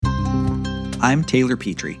I'm Taylor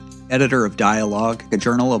Petrie, editor of Dialogue, a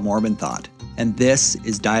journal of Mormon thought, and this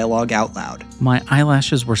is Dialogue Out Loud. My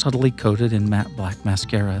eyelashes were subtly coated in matte black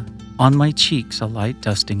mascara. On my cheeks, a light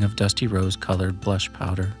dusting of dusty rose-colored blush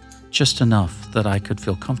powder. Just enough that I could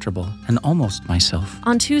feel comfortable and almost myself.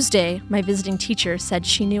 On Tuesday, my visiting teacher said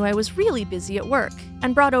she knew I was really busy at work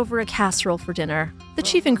and brought over a casserole for dinner, the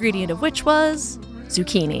chief ingredient of which was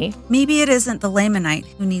zucchini. Maybe it isn't the Lamanite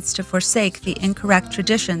who needs to forsake the incorrect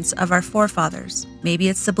traditions of our forefathers. Maybe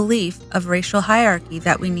it's the belief of racial hierarchy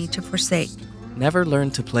that we need to forsake. Never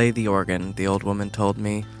learn to play the organ, the old woman told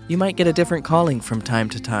me. You might get a different calling from time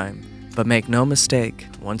to time. But make no mistake,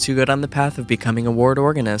 once you get on the path of becoming a ward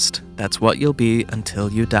organist, that's what you'll be until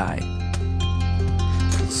you die.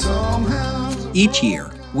 Each year,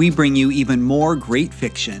 we bring you even more great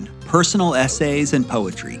fiction, personal essays, and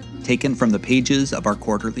poetry taken from the pages of our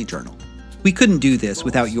quarterly journal. We couldn't do this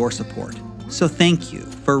without your support, so thank you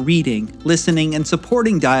for reading, listening, and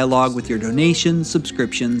supporting Dialogue with your donations,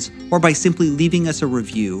 subscriptions, or by simply leaving us a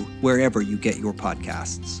review wherever you get your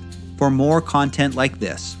podcasts. For more content like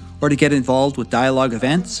this, or to get involved with Dialogue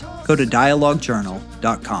events, go to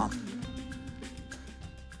dialoguejournal.com.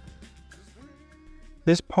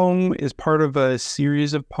 This poem is part of a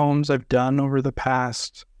series of poems I've done over the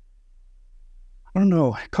past,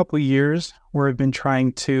 a couple of years, where I've been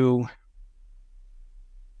trying to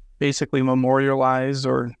basically memorialize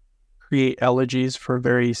or create elegies for a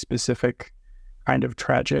very specific kind of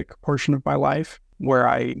tragic portion of my life, where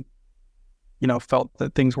I felt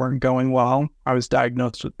that things weren't going well. I was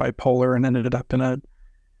diagnosed with bipolar and ended up in a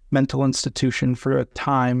mental institution for a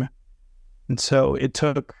time. And so it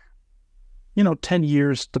took, 10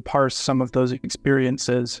 years to parse some of those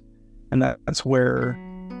experiences. And that's where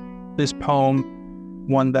this poem,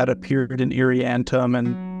 one that appeared in Erie Anthem,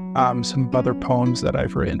 and some other poems that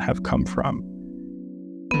I've written have come from.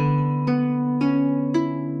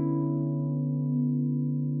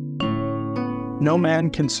 No Man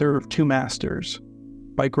Can Serve Two Masters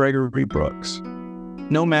by Gregory Brooks.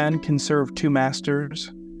 No man can serve two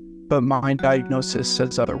masters, but my diagnosis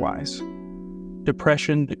says otherwise.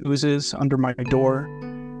 Depression oozes under my door.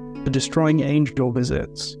 The destroying angel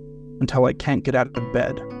visits until I can't get out of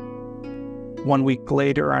bed. 1 week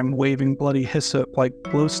later, I'm waving bloody hyssop like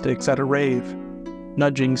glow sticks at a rave,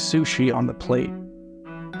 nudging sushi on the plate,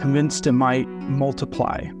 convinced it might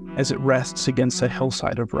multiply as it rests against a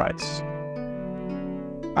hillside of rice.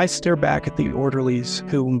 I stare back at the orderlies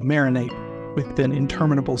who marinate within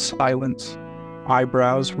interminable silence,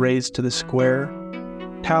 eyebrows raised to the square,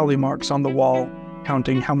 tally marks on the wall,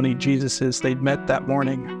 counting how many Jesuses they'd met that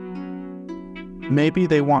morning. Maybe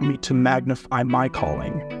they want me to magnify my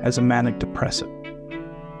calling as a manic depressive.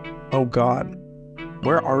 Oh God,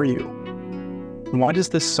 where are you? And why does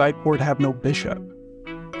this psych ward have no bishop?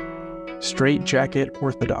 Straight jacket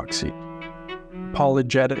orthodoxy,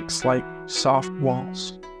 apologetics like soft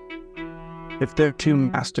walls. If they're two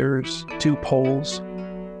masters, two poles,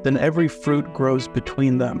 then every fruit grows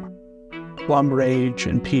between them, plum rage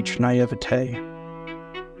and peach naivete.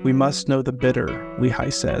 We must know the bitter,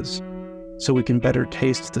 Lehi says, so we can better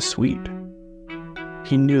taste the sweet.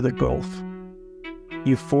 He knew the gulf.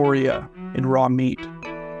 Euphoria in raw meat,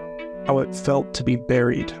 how it felt to be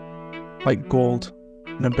buried, like gold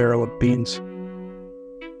in a barrel of beans.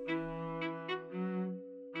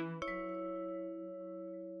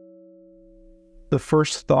 The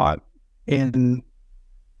first thought in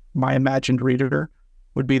my imagined reader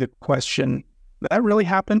would be the question, did that really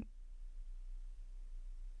happen?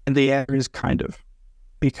 And the answer is kind of,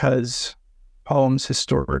 because poems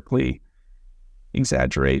historically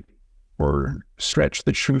exaggerate or stretch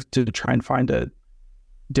the truth to try and find a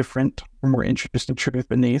different or more interesting truth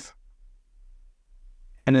beneath.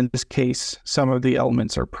 And in this case, some of the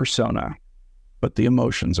elements are persona, but the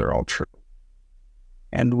emotions are all true.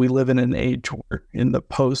 And we live in an age where, in the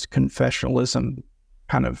post-confessionalism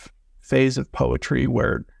kind of phase of poetry,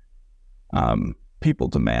 where people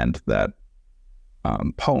demand that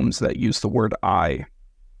poems that use the word I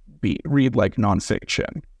read like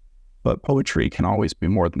nonfiction. But poetry can always be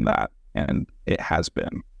more than that, and it has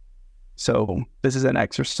been. So this is an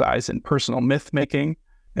exercise in personal myth-making,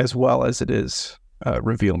 as well as it is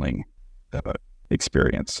revealing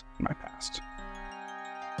experience in my past.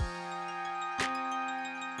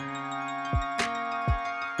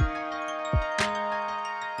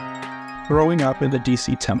 Growing up in the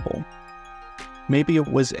DC temple, maybe it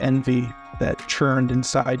was envy that churned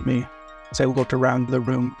inside me as I looked around the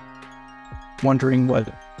room, wondering what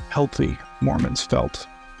healthy Mormons felt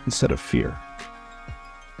instead of fear.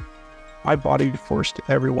 My body forced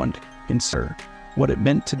everyone to consider what it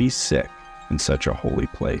meant to be sick in such a holy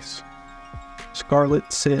place.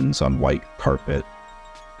 scarlet sins on white carpet,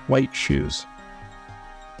 white shoes.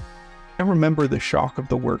 I remember the shock of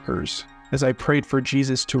the workers as I prayed for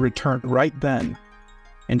Jesus to return right then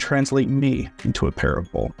and translate me into a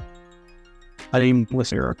parable. A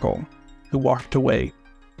nameless miracle who walked away,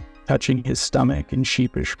 touching his stomach in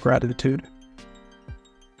sheepish gratitude.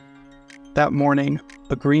 That morning,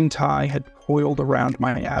 a green tie had coiled around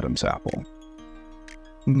my Adam's apple.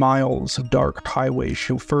 Miles of dark highway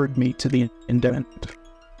chauffeured me to the indent.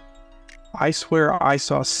 I swear I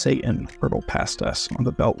saw Satan hurtle past us on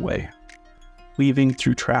the Beltway, weaving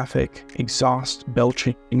through traffic, exhaust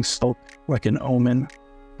belching smoke like an omen,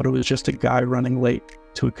 but it was just a guy running late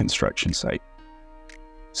to a construction site.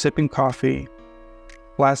 Sipping coffee,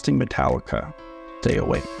 blasting Metallica, stay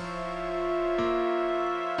awake.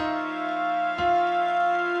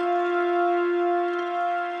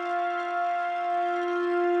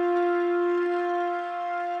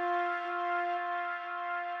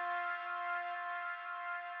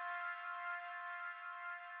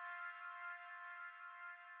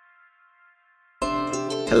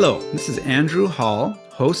 Hello, this is Andrew Hall,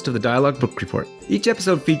 host of the Dialogue Book Report. Each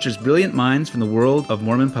episode features brilliant minds from the world of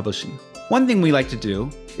Mormon publishing. One thing we like to do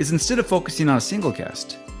is, instead of focusing on a single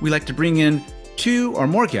guest, we like to bring in 2 or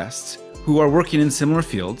more guests who are working in similar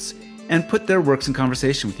fields and put their works in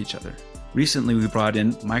conversation with each other. Recently, we brought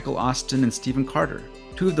in Michael Austin and Stephen Carter,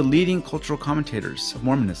 2 of the leading cultural commentators of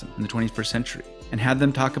Mormonism in the 21st century, and had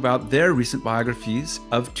them talk about their recent biographies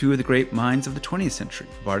of 2 of the great minds of the 20th century,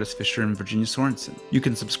 Vardis Fisher and Virginia Sorensen. You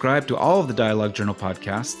can subscribe to all of the Dialogue Journal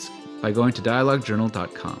podcasts by going to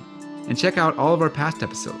dialoguejournal.com and check out all of our past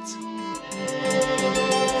episodes.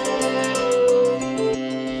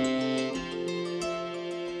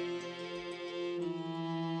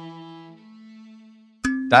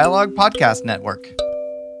 Dialogue Podcast Network.